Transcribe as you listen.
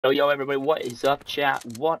Yo everybody, what is up chat?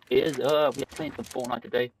 What is up? We're playing some Fortnite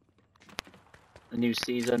today. The new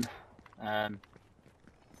season. That's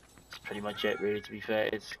pretty much it really, to be fair.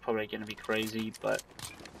 It's probably gonna be crazy, but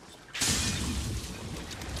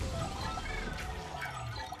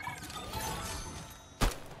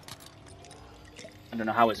I don't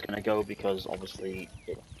know how it's gonna go because obviously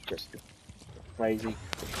it's just crazy.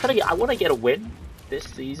 I wanna get a win this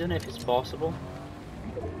season if it's possible.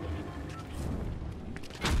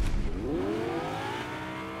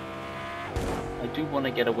 I do want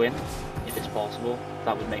to get a win if it's possible.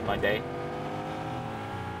 That would make my day.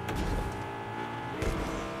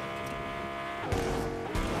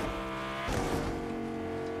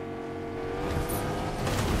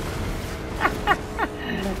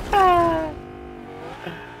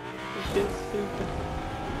 This shit's stupid.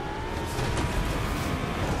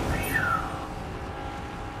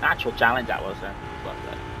 Actual challenge that was then.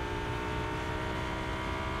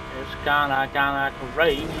 It's kinda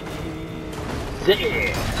crazy.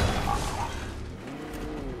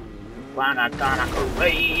 Kinda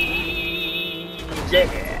crazy.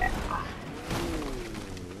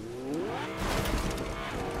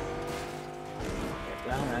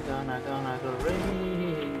 Gonna crazy.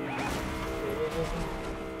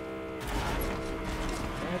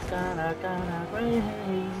 It's kinda crazy.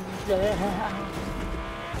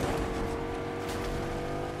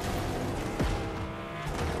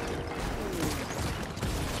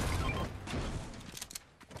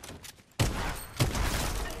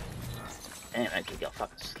 Damn, I just got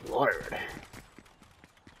fucking slaughtered.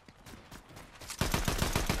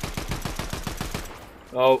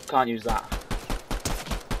 Oh, can't use that.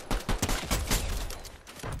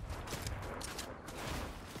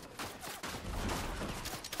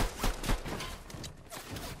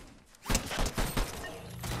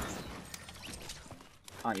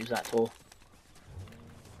 Can't use that at all.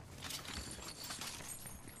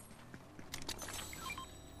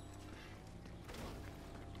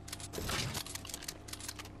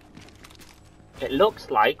 It looks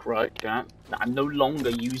like, right, that I'm no longer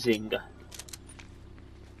using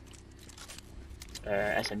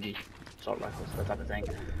SMG, assault rifles, that type of thing.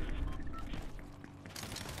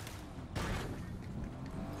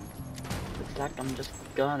 Looks like I'm just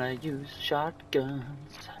gonna use shotguns.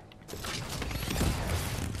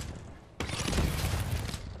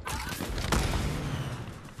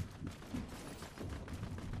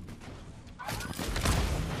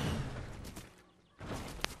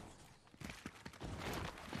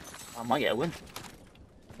 I might get a win.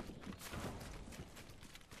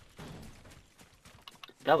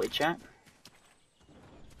 Go it, chat.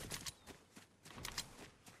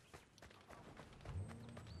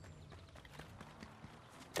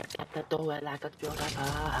 Get the door like a beautiful.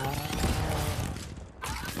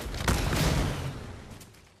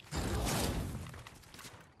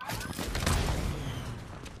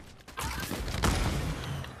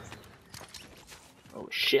 Oh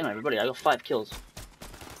shit, everybody! I got 5 kills.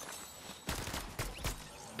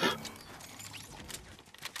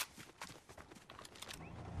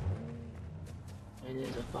 It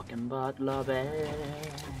is a fucking bad lobby.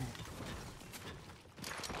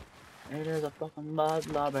 It is a fucking bad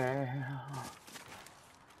lobby.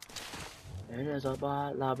 It is a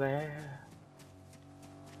bad lobby.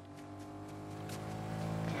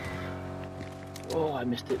 Oh, I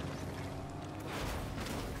missed it.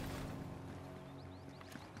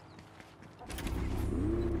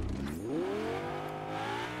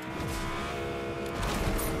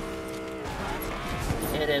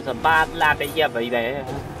 It is a bad lobby, yeah, baby.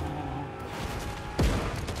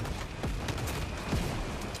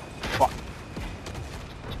 Fuck.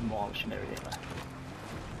 Demolishing everything.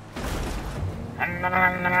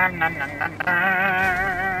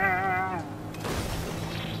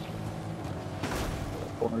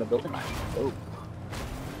 Going on a building.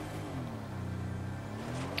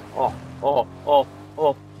 Oh. Oh.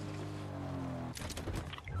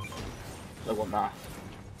 I won that.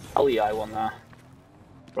 Hell yeah, I won that.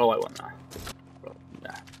 Bro, I won that. Bro,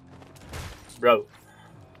 nah. Bro.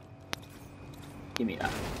 Give me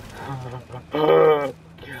that.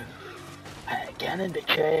 Cannon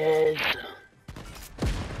bitches.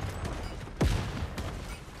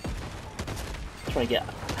 Try to get.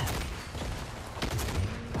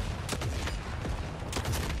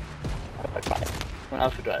 Alright, one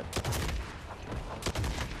Alpha Drive.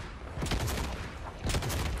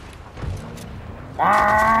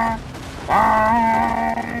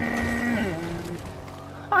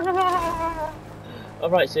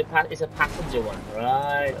 Alright, so it's a passenger one,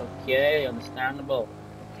 right? Okay, understandable.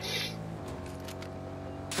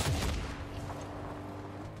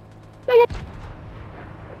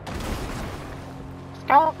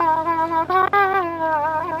 Go, go, go, go, go.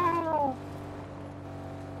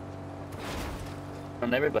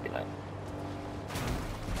 On everybody like.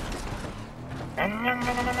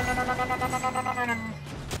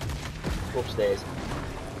 Upstairs.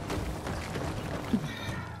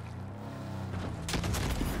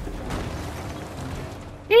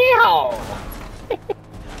 Yeehaw!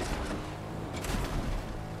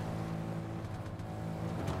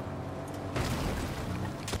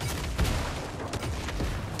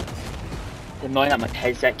 It's annoying that my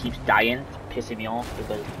headset keeps dying. It's pissing me off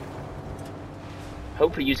because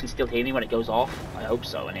hopefully you can still hear me when it goes off. I hope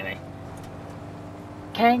so anyway.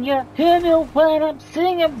 Can you hear me when I'm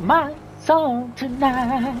singing my song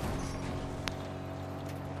tonight?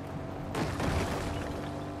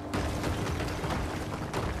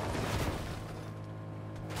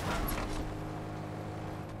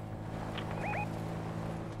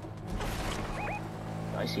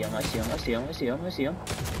 I see him, I see him, I see him, I see him, I see him.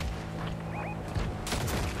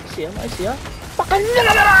 I see him, I see him. Fucking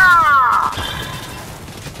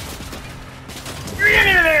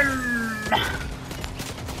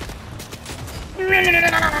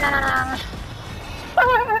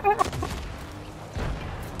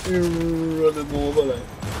running over there.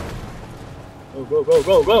 Go, go,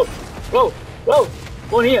 go, go, go, go,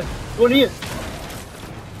 go in here, go in here.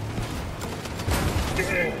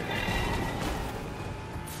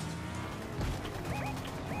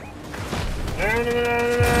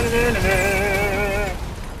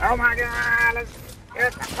 Oh my god, let's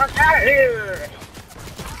get the fuck out of here!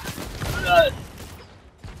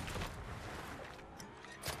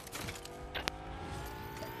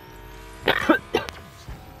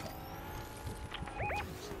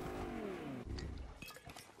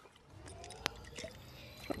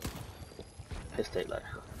 Piss take like.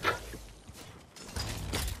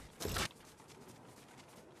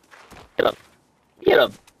 Get up. Get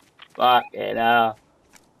up. Fuck it out.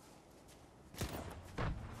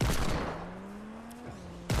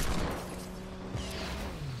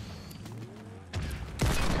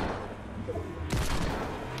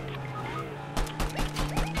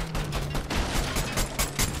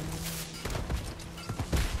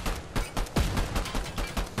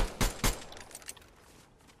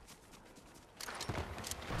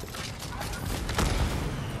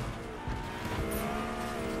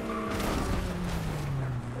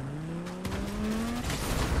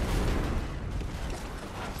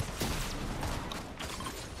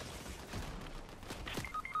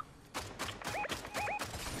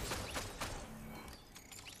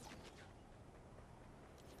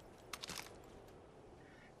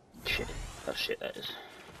 Shit. Oh shit, that is.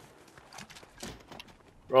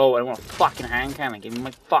 Bro, I want a fucking hand cannon. Give me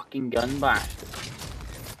my fucking gun back.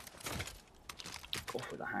 Go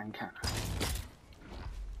for the hand cannon.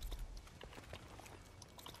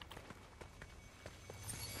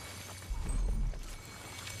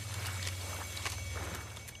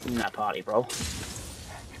 Give me that party, bro.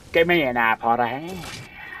 Give me in that party.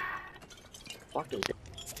 Fuck is it?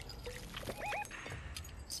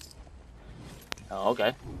 Oh,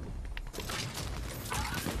 okay.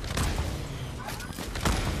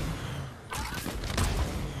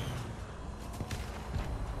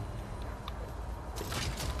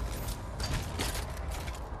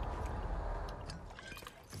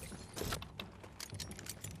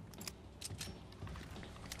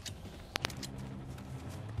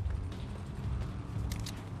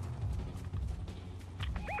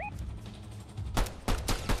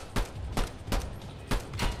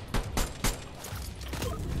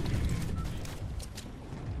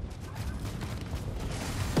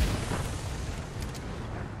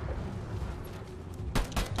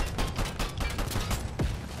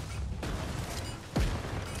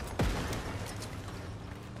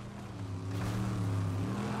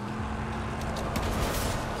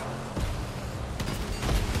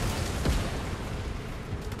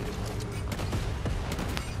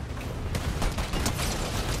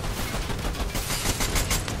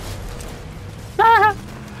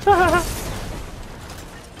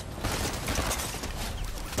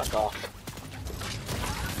 Fuck off.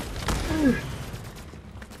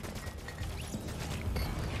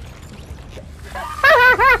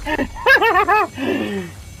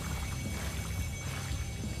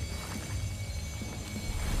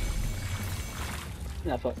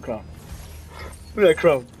 Yeah, fuck crown. Give me that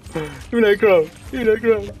crown. Give me that crown. Give me that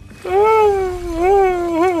crown.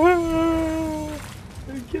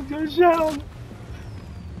 Give me a shout.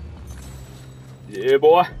 Yeah,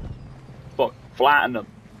 boy. Fuck, flatten them.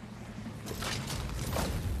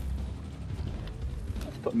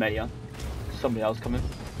 Let's put May on. Somebody else coming.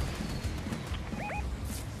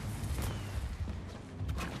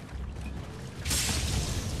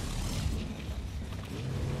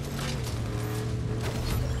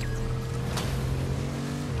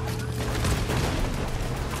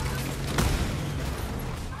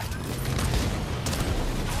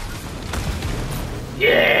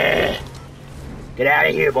 Yeah! Get out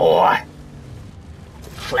of here, boy!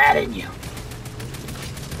 Flatten you.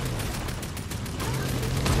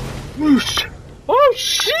 Whoosh! Oh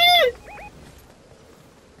shit!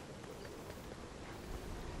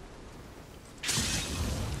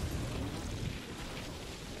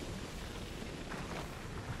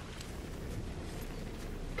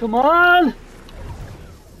 Come on!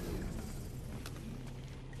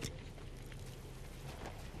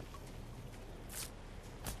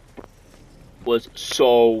 Was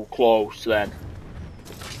so close then.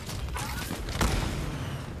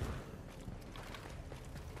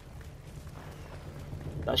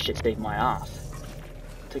 That shit saved my ass.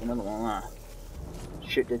 Take another one there.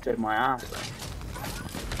 Shit did save my ass though.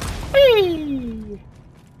 Whee!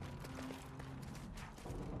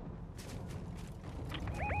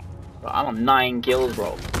 Bro, I'm on 9 kills,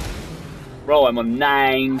 bro. Bro, I'm on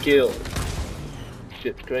 9 kills.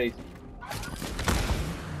 Shit's crazy.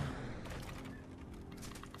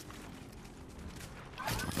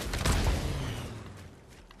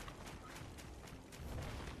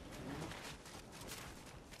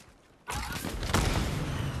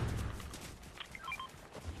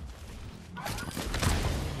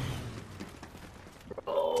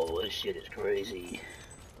 Bro, this shit is crazy.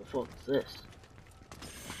 What the fuck is this?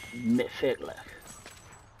 Mythic left.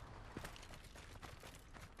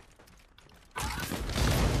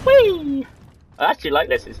 Whee! I actually like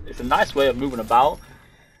this. It's a nice way of moving about.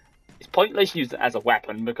 It's pointless using it as a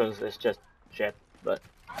weapon because it's just shit. But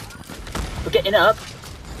for getting up,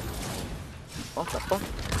 what the fuck?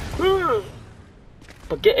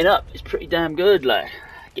 But getting up is pretty damn good. Like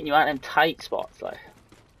getting you out in tight spots. Like,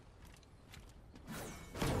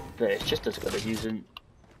 but it's just as good as using.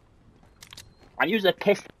 I use a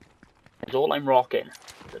pistol. It's all I'm rocking.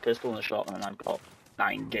 The pistol and the shotgun, and I've got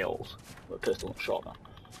 9 kills with a pistol and shotgun.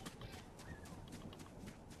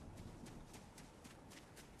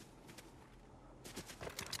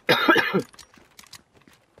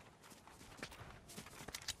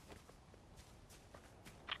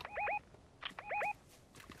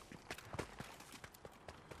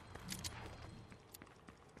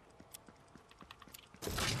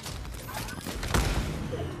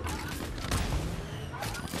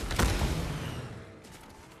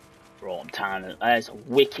 Bro, I'm tired. That's a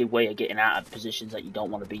wicked way of getting out of positions that you don't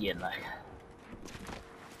want to be in. Like.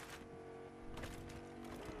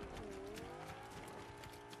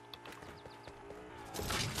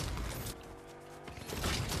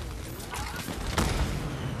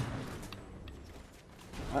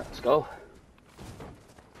 Alright, let's go.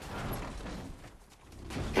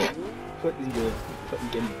 What is he doing? Fucking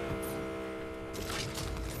gimme.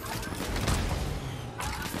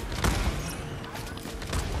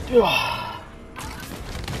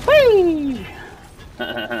 Whee!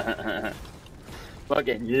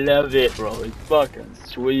 Fucking love it, bro. It's fucking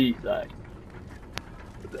sweet, like.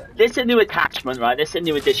 This is a new attachment, right? This is a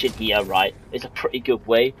new addition here, right? It's a pretty good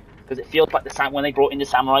way because it feels like the when they brought in the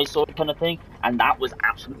samurai sword kind of thing, and that was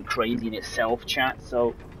absolutely crazy in itself, chat.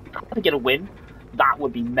 So, if to get a win, that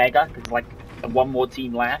would be mega because like one more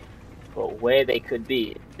team left. But where they could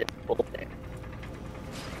be,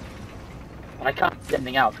 and I can't do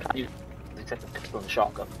anything else. I can't use except the pistol and the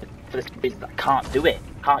shotgun. For this reason, I can't do it.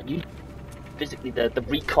 Can't use physically the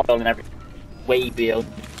recoil and everything. Way beyond.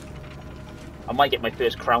 I might get my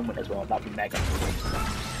first crown win as well. That'd be mega.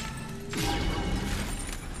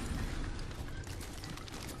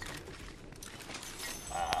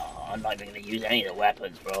 I'm not even gonna use any of the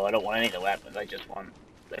weapons, bro. I don't want any of the weapons. I just want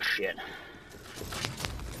the shit.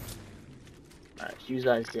 Alright, let's use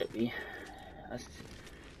that as dippy. Let's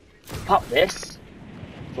pop this.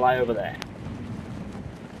 Fly over there.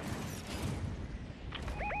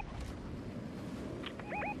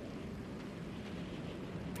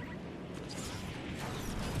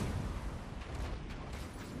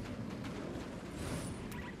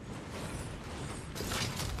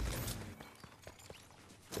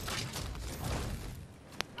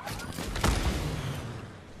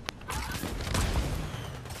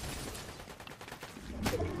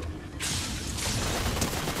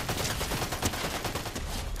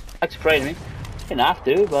 That's afraid of me. Didn't have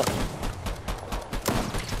to, but.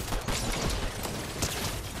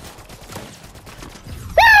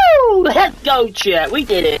 Woo! Let's go, chat. We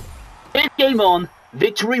did it. First game on.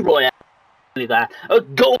 Victory Royale. That. A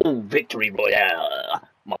gold Victory Royale.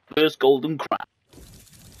 My first golden crown.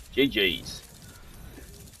 GG's.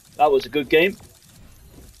 That was a good game.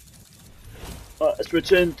 Let's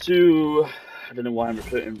return to. I don't know why I'm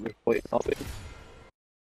reporting lobby.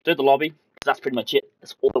 To the lobby. That's pretty much it.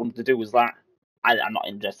 That's all I wanted to do was that. I'm not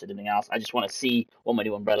interested in anything else. I just want to see what my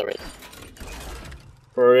new umbrella is.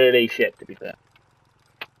 pretty shit, to be fair.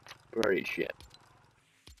 Pretty shit.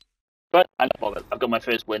 But I'm not bothered. I've got my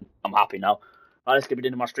first win. I'm happy now. Right, let's get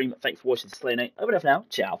into my stream. Thanks for watching Slay Night. Over there for now.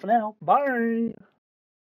 Ciao for now. Bye.